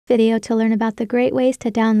video to learn about the great ways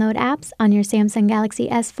to download apps on your Samsung Galaxy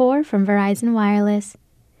S4 from Verizon Wireless.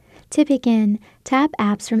 To begin, tap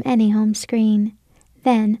Apps from any home screen.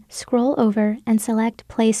 Then, scroll over and select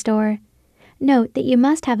Play Store. Note that you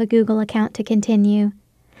must have a Google account to continue.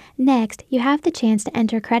 Next, you have the chance to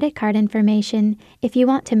enter credit card information if you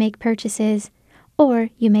want to make purchases, or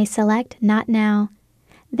you may select Not Now.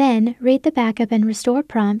 Then, read the Backup and Restore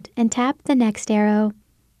prompt and tap the next arrow.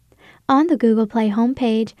 On the Google Play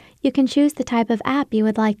homepage, you can choose the type of app you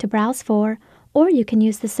would like to browse for, or you can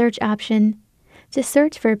use the search option. To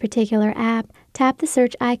search for a particular app, tap the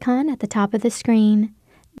search icon at the top of the screen.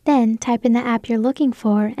 Then type in the app you're looking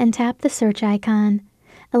for and tap the search icon.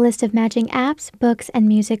 A list of matching apps, books, and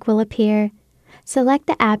music will appear. Select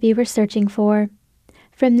the app you were searching for.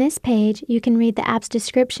 From this page, you can read the app's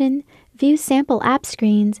description, view sample app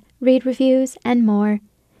screens, read reviews, and more.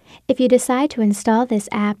 If you decide to install this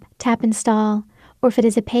app, tap Install, or if it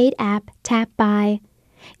is a paid app, tap Buy.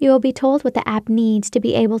 You will be told what the app needs to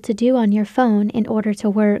be able to do on your phone in order to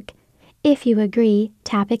work. If you agree,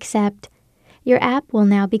 tap Accept. Your app will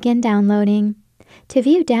now begin downloading. To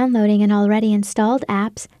view downloading an already installed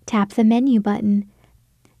apps, tap the Menu button.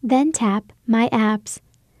 Then tap My Apps.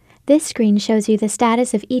 This screen shows you the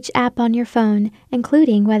status of each app on your phone,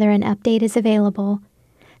 including whether an update is available.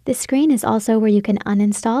 The screen is also where you can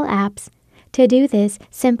uninstall apps. To do this,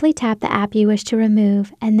 simply tap the app you wish to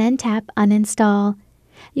remove and then tap Uninstall.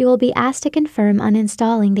 You will be asked to confirm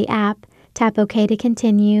uninstalling the app. Tap OK to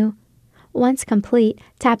continue. Once complete,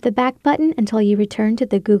 tap the back button until you return to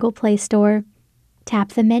the Google Play Store. Tap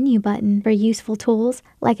the Menu button for useful tools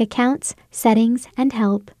like Accounts, Settings, and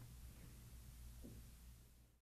Help.